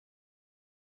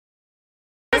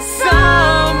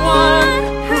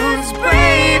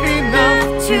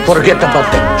Forget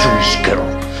about that Jewish girl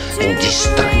and this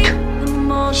trick.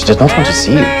 She did not want to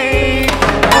see you.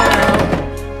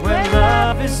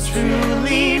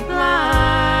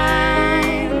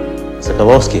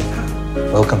 Sokolowski,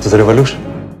 welcome to the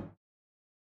revolution.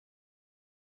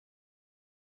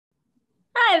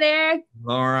 Hi there.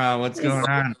 Laura, what's going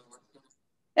on?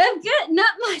 I'm good.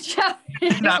 Not much.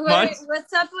 Not much?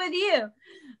 What's up with you?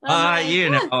 We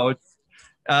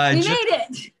made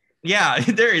it. Yeah,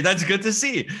 that's good to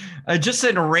see. Just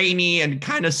in rainy and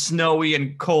kind of snowy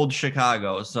and cold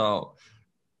Chicago. So.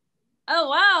 Oh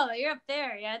wow, you're up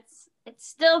there. Yeah, it's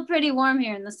still pretty warm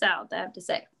here in the South, I have to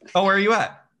say. Oh, where are you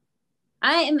at?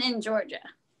 I am in Georgia.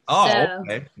 Oh, so.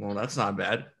 Okay. Well, that's not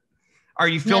bad. Are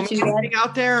you filming anything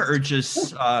out there, or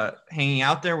just hanging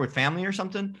out there with family or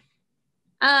something?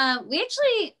 We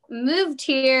actually moved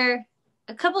here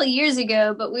a couple of years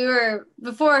ago, but we were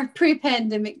before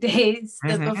pre-pandemic days,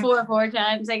 before 4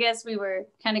 times. I guess we were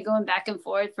kind of going back and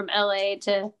forth from LA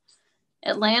to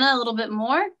Atlanta a little bit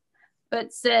more.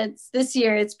 But since this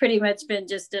year, it's pretty much been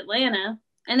just Atlanta.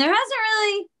 And there hasn't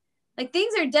really,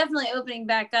 things are definitely opening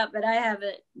back up, but I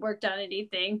haven't worked on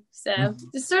anything. So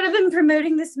just sort of been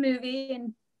promoting this movie.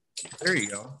 And there you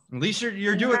go. At least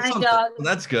you're doing something. So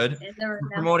that's good.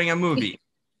 Promoting a movie.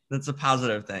 That's a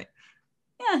positive thing.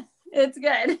 Yeah, it's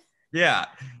good. Yeah.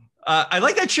 I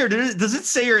like that chair. Does it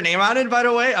say your name on it, by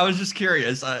the way? I was just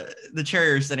curious. The chair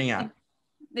you're sitting on.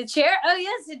 The chair? Oh,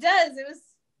 yes, it does. It was.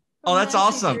 Oh, that's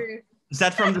awesome. Drew. Is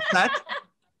that from the set?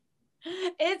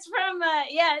 It's from,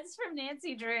 it's from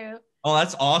Nancy Drew. Oh,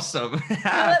 that's awesome. She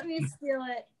let me steal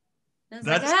it. I was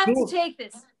I have to take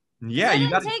this. Yeah, I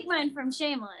didn't take mine from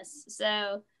Shameless,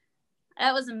 so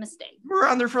that was a mistake. We were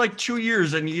on there for like 2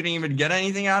 years and you didn't even get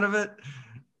anything out of it?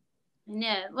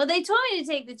 No. Well, they told me to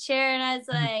take the chair and I was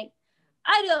like,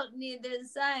 I don't need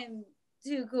this. I'm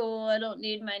too cool. I don't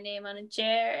need my name on a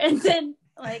chair. And then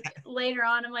later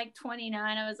on, I'm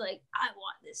 29. I was like, I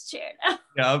want this chair now.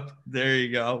 Yep. There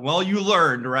you go. Well, you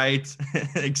learned, right?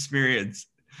 Experience.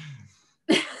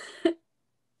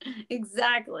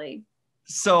 Exactly.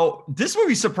 So this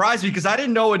movie surprised me because I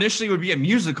didn't know initially it would be a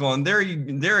musical, and there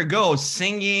it goes,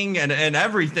 singing and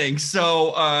everything.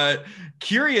 So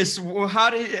curious, how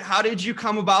did you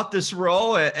come about this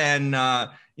role? And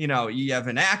you have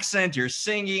an accent, you're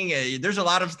singing. There's a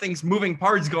lot of things, moving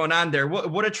parts going on there.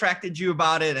 What attracted you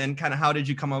about it, and kind of how did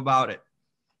you come about it?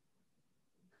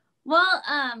 Well,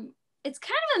 it's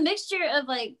kind of a mixture of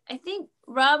I think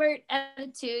Robert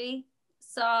Abatui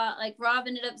saw Rob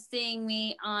ended up seeing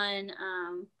me on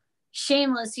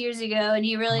Shameless years ago, and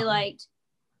he really liked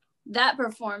that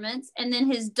performance. And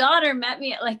then his daughter met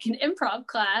me at an improv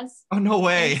class. Oh, no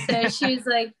way. And so she's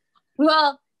like,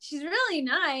 well, she's really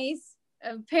nice,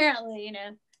 apparently,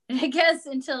 and I guess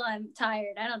until I'm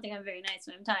tired. I don't think I'm very nice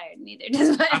when I'm tired, neither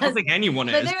does my husband. I don't think anyone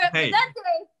is. But that day,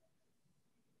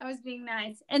 I was being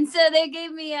nice. And so they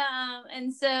gave me,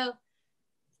 and so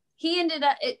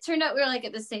it turned out we were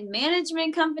at the same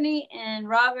management company, and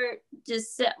Robert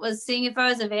just was seeing if I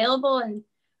was available. And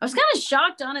I was kind of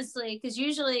shocked, honestly, because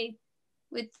usually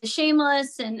with the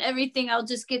Shameless and everything, I'll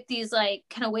just get these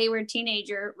kind of wayward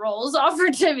teenager roles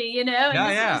offered to me, And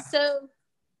yeah. This was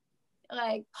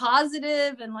so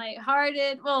positive and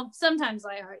lighthearted. Well, sometimes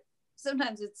lighthearted.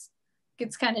 Sometimes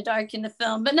gets kind of dark in the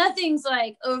film, but nothing's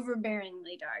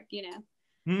overbearingly dark,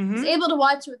 I was able to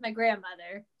watch it with my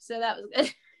grandmother, so that was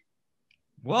good.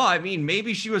 Well, I mean,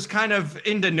 maybe she was kind of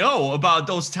in the know about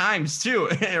those times too,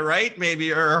 right?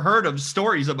 Maybe, or heard of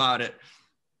stories about it.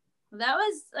 That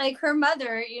was her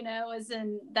mother, was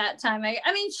in that time.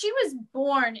 I mean, she was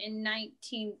born in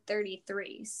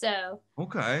 1933. So,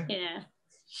 okay.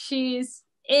 It's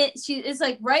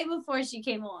right before she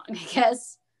came along, I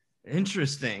guess.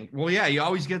 Interesting. Well, yeah, you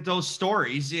always get those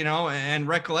stories, and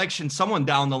recollection. Someone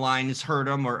down the line has heard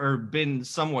them or been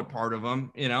somewhat part of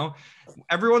them,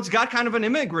 Everyone's got kind of an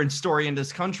immigrant story in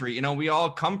this country. We all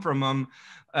come from them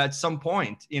at some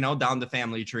point, down the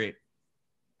family tree.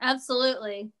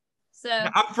 Absolutely. So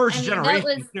I'm first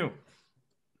generation too.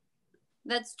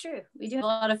 That's true. We do have a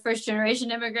lot of first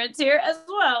generation immigrants here as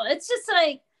well. It's just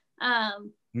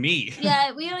me.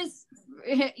 Yeah, we always.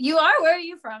 You are? Where are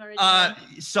you from originally?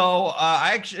 So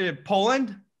I actually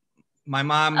Poland. My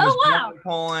mom was born in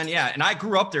Poland. Yeah, and I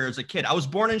grew up there as a kid. I was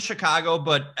born in Chicago,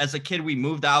 but as a kid we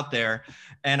moved out there,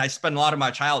 and I spent a lot of my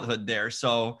childhood there.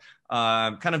 So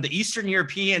kind of the Eastern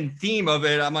European theme of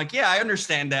it, I'm yeah, I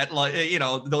understand that,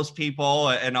 those people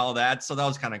and all that. So that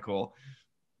was kind of cool.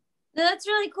 That's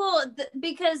really cool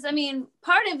because, I mean,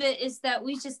 part of it is that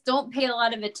we just don't pay a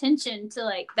lot of attention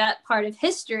to that part of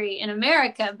history in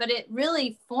America, but it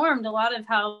really formed a lot of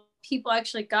how people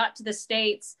actually got to the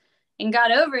States and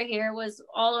got over here was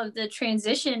all of the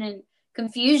transition and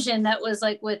confusion that was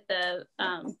like with the,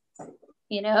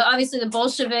 obviously the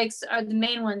Bolsheviks are the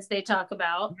main ones they talk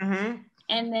about.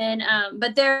 And then,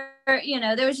 but there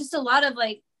was just a lot of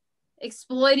like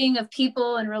exploiting of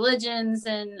people and religions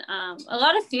and a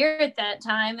lot of fear at that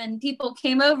time. And people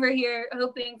came over here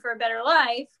hoping for a better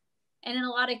life. And in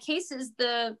a lot of cases,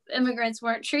 the immigrants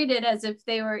weren't treated as if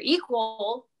they were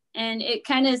equal. And it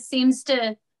kind of seems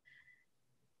to,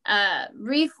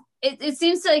 it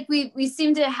seems like we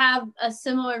seem to have a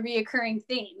similar reoccurring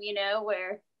theme,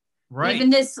 where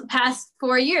even this past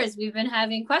 4 years, we've been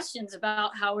having questions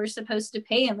about how we're supposed to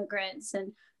pay immigrants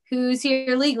and who's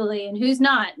here legally and who's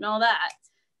not and all that.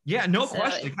 Yeah, no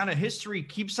question. Kind of history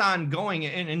keeps on going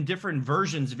in different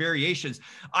versions, variations.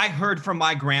 I heard from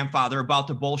my grandfather about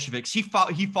the Bolsheviks. He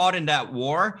fought in that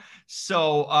war.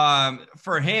 So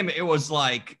for him, it was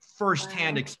like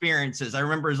firsthand experiences. I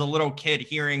remember as a little kid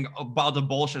hearing about the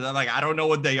Bolsheviks. I'm like, I don't know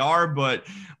what they are, but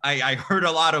I heard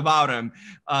a lot about them.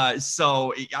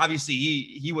 So obviously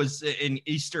he was in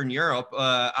Eastern Europe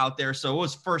out there. So it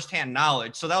was firsthand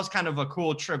knowledge. So that was kind of a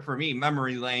cool trip for me,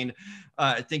 memory lane.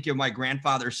 Thinking of my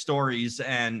grandfather's stories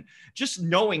and just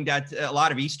knowing that a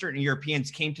lot of Eastern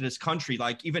Europeans came to this country.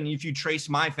 Like even if you trace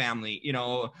my family,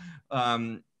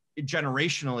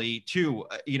 generationally too,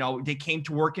 they came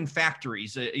to work in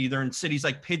factories, either in cities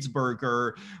like Pittsburgh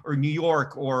or New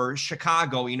York or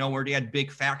Chicago, where they had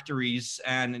big factories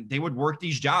and they would work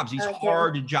these jobs, these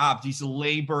hard jobs, these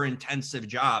labor intensive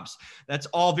jobs. That's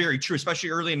all very true,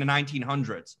 especially early in the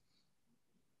 1900s.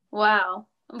 Wow.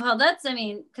 Well,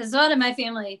 because a lot of my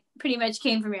family pretty much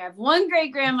came from here. I have one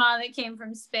great grandma that came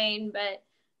from Spain, but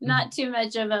not too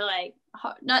much of a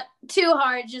not too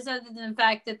hard, just other than the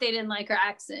fact that they didn't like her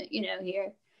accent,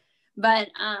 here. But,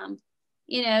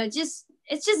 it's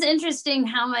just interesting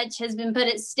how much has been put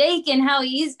at stake and how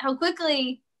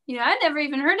quickly, I never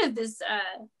even heard of this,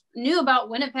 knew about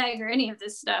Winnipeg or any of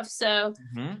this stuff. So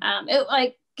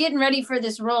it getting ready for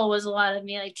this role was a lot of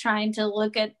me trying to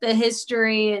look at the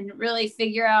history and really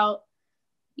figure out,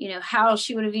 how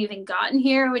she would have even gotten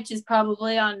here, which is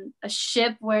probably on a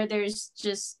ship where there's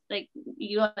just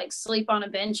you sleep on a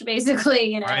bench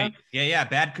basically, Right. Yeah.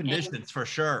 Bad conditions for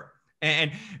sure.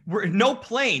 And we're no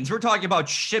planes. We're talking about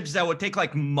ships that would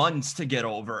take months to get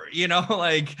over, it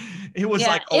was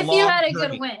if you had a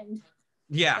good wind.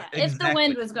 Yeah. Exactly. If the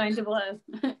wind was going to blow.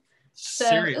 So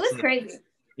seriously. It was crazy.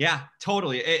 Yeah,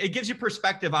 totally. It gives you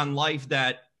perspective on life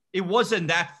that it wasn't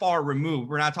that far removed.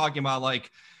 We're not talking about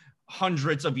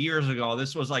hundreds of years ago.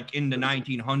 This was in the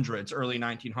 1900s, early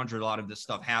 1900s, a lot of this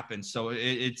stuff happened. So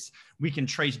we can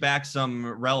trace back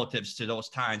some relatives to those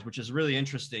times, which is really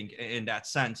interesting in that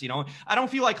sense. I don't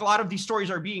feel like a lot of these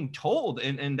stories are being told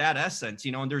in that essence,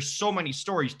 and there's so many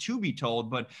stories to be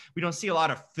told, but we don't see a lot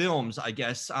of films, I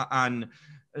guess, on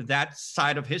that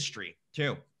side of history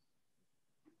too.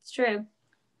 It's true.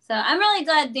 So I'm really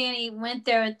glad Danny went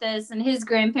there with this and his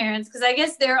grandparents, because I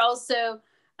guess they're also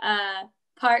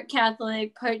part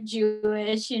Catholic, part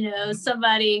Jewish.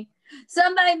 Somebody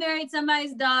married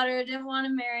somebody's daughter, didn't want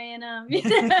to marry them.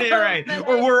 Right.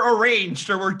 Or we're arranged,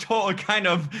 or we're told kind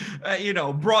of,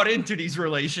 brought into these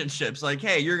relationships. Like,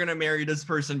 hey, you're going to marry this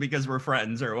person because we're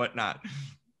friends or whatnot.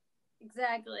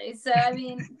 Exactly. So,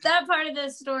 that part of the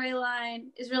storyline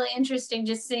is really interesting,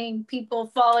 just seeing people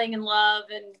falling in love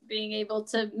and being able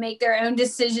to make their own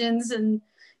decisions. And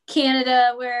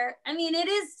Canada, where, it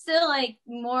is still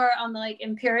more on the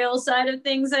imperial side of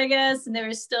things, I guess. And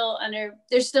they're still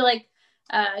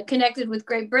connected with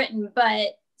Great Britain,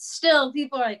 but still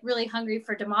people are really hungry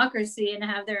for democracy and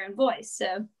have their own voice.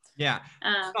 So, yeah.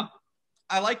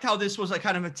 I liked how this was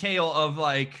kind of a tale of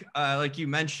like you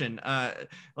mentioned,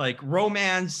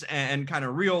 romance and kind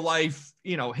of real life,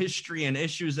 history and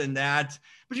issues in that.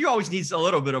 But you always need a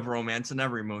little bit of romance in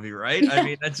every movie, right?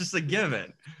 That's just a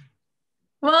given.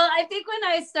 Well, I think when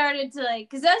I started to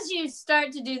because as you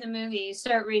start to do the movie, you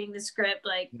start reading the script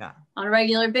on a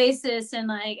regular basis, and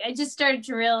I just started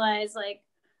to realize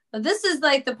well, this is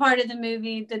the part of the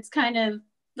movie that's kind of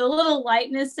the little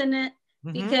lightness in it,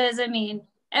 because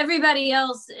everybody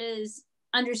else is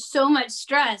under so much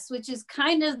stress, which is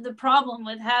kind of the problem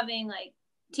with having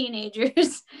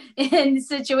teenagers in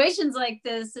situations like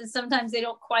this, is sometimes they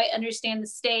don't quite understand the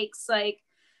stakes. Like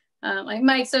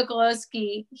Mike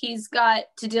Sokolowski, he's got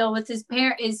to deal with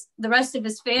the rest of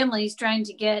his family is trying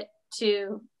to get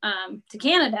to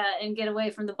Canada and get away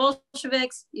from the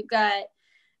Bolsheviks. You've got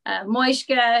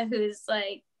Moishka, who's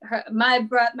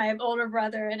my older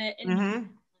brother in it. And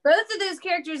both of those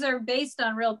characters are based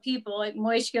on real people.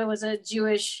 Moishka was a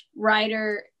Jewish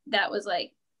writer that was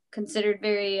considered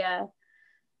very,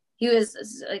 he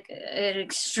was like an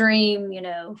extreme,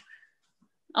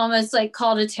 almost like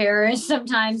called a terrorist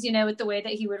sometimes, with the way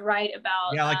that he would write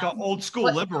about. Yeah, like an old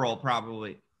school liberal,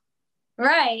 probably.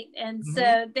 Right. And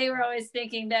so they were always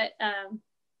thinking that,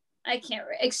 I can't,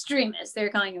 extremist.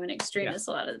 They're calling him an extremist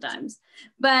a lot of the times.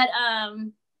 But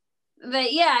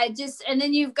yeah, and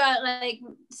then you've got like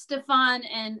Stefan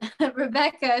and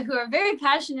Rebecca, who are very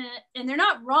passionate, and they're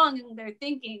not wrong in their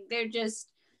thinking. They're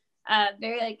just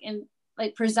very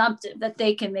presumptive that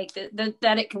they can make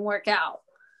that it can work out.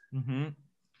 Mm-hmm.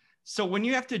 So when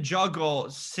you have to juggle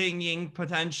singing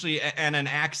potentially and an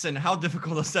accent, how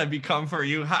difficult does that become for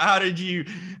you? How did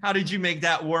you make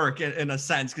that work in a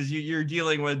sense? Because you're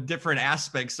dealing with different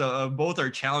aspects of both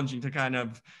are challenging to kind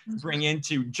of bring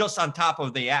into just on top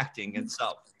of the acting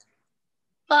itself.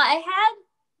 Well, I had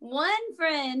one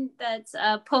friend that's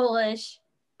Polish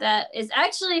that is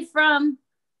actually from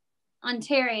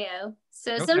Ontario.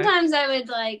 So sometimes I would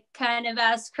kind of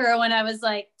ask her when I was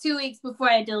 2 weeks before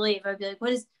I had to leave. I'd be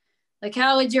like,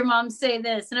 how would your mom say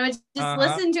this? And I would just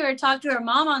listen to her talk to her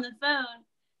mom on the phone,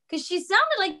 because she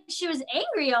sounded like she was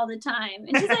angry all the time.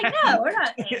 And she's like, no, we're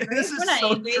not angry. This is we're not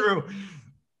so angry. True.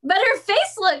 But her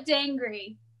face looked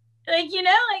angry.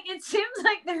 It seems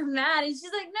like they're mad. And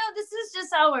she's like, no, this is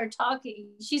just how we're talking.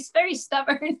 She's very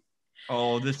stubborn.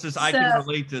 Oh, I can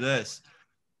relate to this.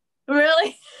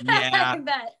 Really? Yeah. I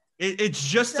bet. It's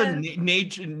just a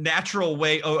natural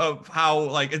way of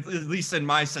how, at least in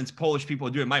my sense, Polish people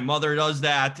do it. My mother does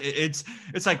that. It's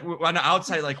like on the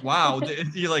outside, wow,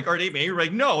 you're like, are they angry? You're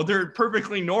like, no, they're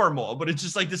perfectly normal. But it's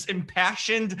just like this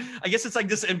impassioned, I guess it's like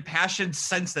this impassioned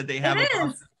sense that they have. It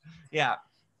is. Yeah.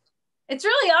 It's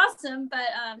really awesome. But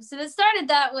so it started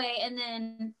that way. And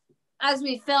then as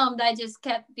we filmed, I just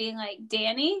kept being like,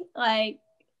 Danny, because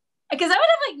I would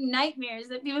have nightmares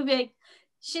that people would be like,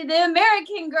 the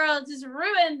American girl just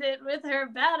ruined it with her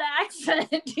bad accent,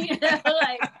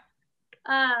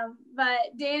 but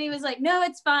Danny was like, no,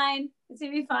 it's fine. It's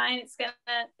gonna be fine.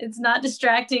 It's not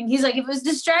distracting. He's like, if it was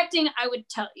distracting, I would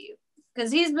tell you,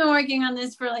 because he's been working on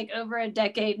this for over a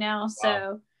decade now. So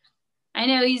wow. I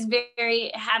know he's very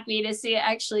happy to see it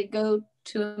actually go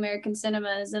to American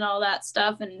cinemas and all that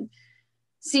stuff and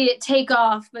see it take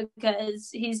off,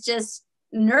 because he's just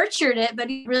nurtured it, but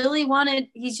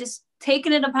he's just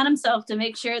taken it upon himself to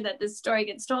make sure that this story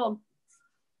gets told.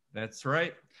 That's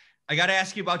right. I got to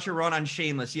ask you about your run on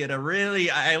Shameless. You had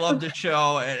I loved the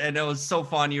show, and it was so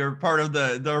fun. You were part of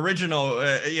the original,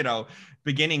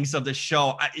 beginnings of the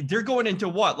show. They're going into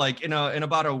what, in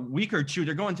about a week or two,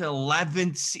 they're going to 11.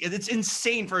 It's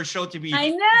insane for a show to be. I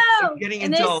know. Getting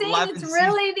and into they 11. It's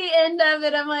really the end of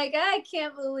it. I'm like, I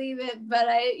can't believe it, but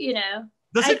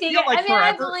Does it feel like forever?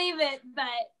 I believe it, but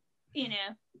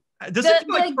Does it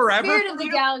feel like forever? The spirit of the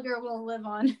Gallagher will live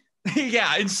on.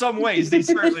 Yeah, in some ways, they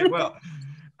certainly will.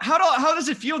 How does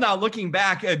it feel now, looking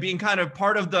back at being kind of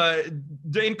part of the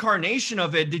incarnation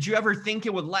of it? Did you ever think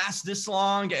it would last this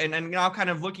long? And now kind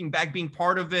of looking back, being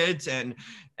part of it and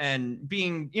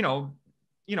being,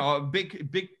 a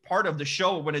big part of the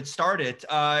show when it started.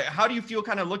 How do you feel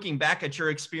kind of looking back at your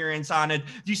experience on it?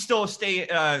 Do you still stay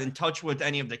in touch with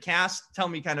any of the cast? Tell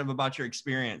me kind of about your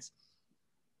experience.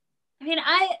 I mean,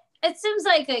 it seems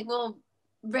like we'll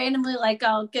randomly,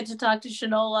 I'll get to talk to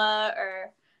Shanola,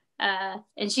 or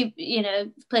and she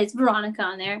plays Veronica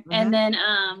on there. Mm-hmm. And then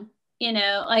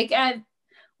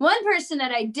one person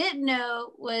that I did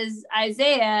know was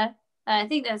Isaiah. I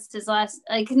think that's his last,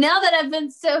 now that I've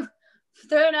been so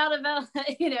thrown out about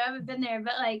I haven't been there,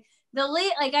 but the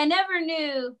lead, I never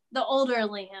knew the older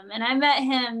Liam, and I met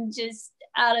him just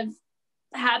out of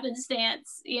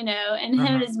happenstance, and him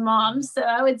and his mom. So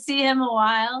I would see him a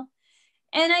while,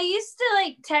 and I used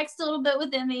to text a little bit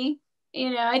with Emmy.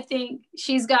 I think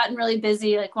she's gotten really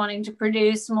busy, wanting to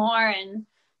produce more and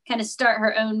kind of start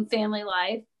her own family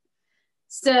life.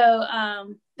 So,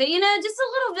 but just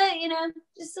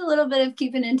a little bit of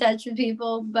keeping in touch with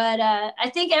people. But I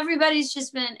think everybody's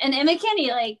just been, and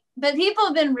McKinney, but people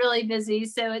have been really busy.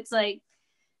 So it's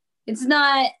it's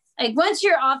not once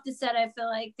you're off the set, I feel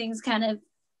like things kind of,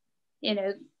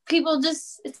 people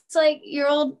just, it's like your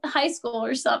old high school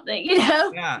or something,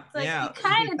 Yeah, yeah. You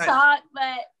kind of talk,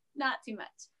 but not too much.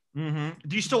 Mm-hmm.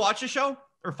 Do you still watch the show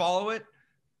or follow it?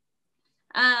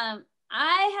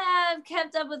 I have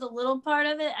kept up with a little part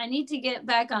of it. I need to get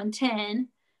back on 10,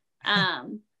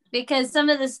 because some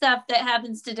of the stuff that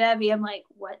happens to Debbie, I'm like,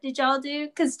 what did y'all do?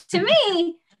 Because to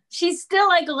me, she's still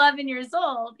 11 years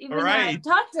old, even though I've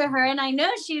talked to her, and I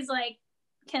know she's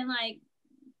can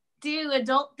do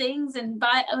adult things and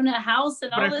own a house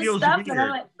and all this stuff. Weird, and I'm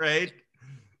like, right?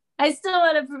 I still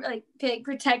want to be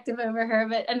protective over her,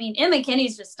 but I mean, Emma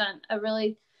Kinney's just done a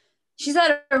really she's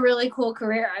had a really cool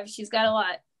career. She's got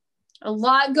a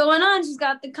lot going on. She's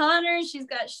got the Connors, she's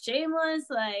got Shameless.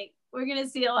 Like, we're gonna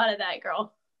see a lot of that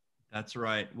girl. That's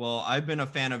right. Well, I've been a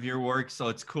fan of your work, so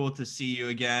it's cool to see you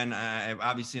again.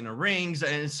 Obviously in the rings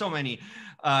and so many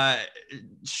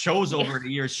shows over the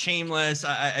years. Shameless.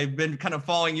 I've been kind of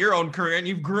following your own career, and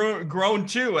you've grown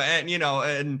too, and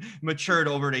and matured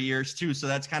over the years too. So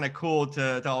that's kind of cool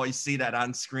to always see that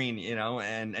on screen,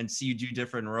 and see you do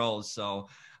different roles. So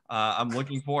I'm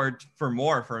looking forward for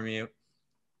more from you.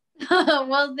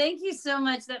 Well, thank you so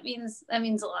much. That means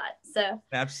a lot. So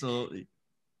absolutely.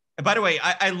 By the way,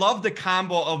 I love the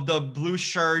combo of the blue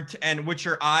shirt and with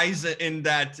your eyes in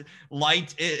that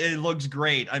light. It looks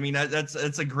great. I mean, that's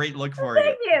a great look for you.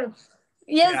 Thank you.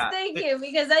 Yes, yeah. Thank you.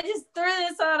 Because I just threw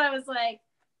this on. I was like,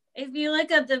 if you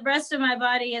look up, the rest of my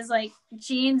body is like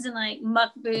jeans and like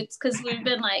muck boots because we've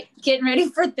been like getting ready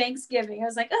for Thanksgiving. I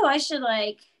was like, oh, I should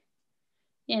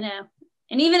And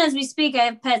even as we speak, I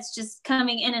have pets just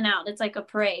coming in and out. It's like a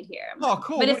parade here. Oh,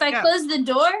 cool. But if I close the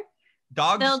door,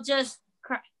 dogs, they'll just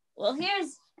cry. Well,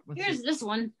 here's this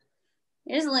one.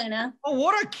 Here's Luna. Oh,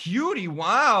 what a cutie.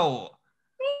 Wow.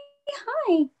 Hey,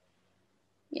 hi.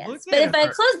 Yes. But if I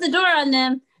close the door on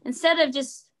them, instead of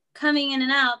just coming in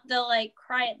and out, they'll like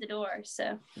cry at the door.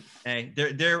 So hey,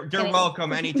 they're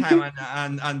welcome anytime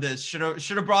on this. Should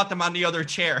have brought them on the other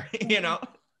chair,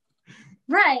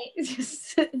 Right.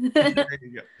 There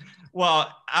you go.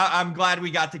 Well, I'm glad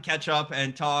we got to catch up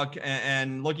and talk,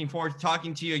 and looking forward to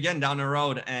talking to you again down the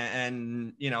road,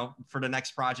 and for the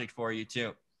next project for you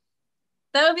too.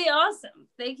 That would be awesome.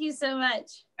 Thank you so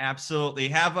much. Absolutely.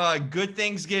 Have a good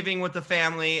Thanksgiving with the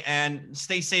family, and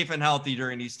stay safe and healthy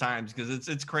during these times because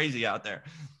it's crazy out there.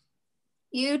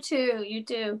 You too. You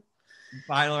too.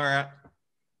 Bye, Laura.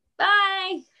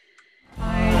 Bye.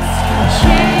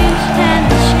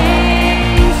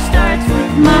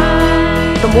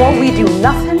 The more we do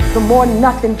nothing, the more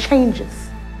nothing changes.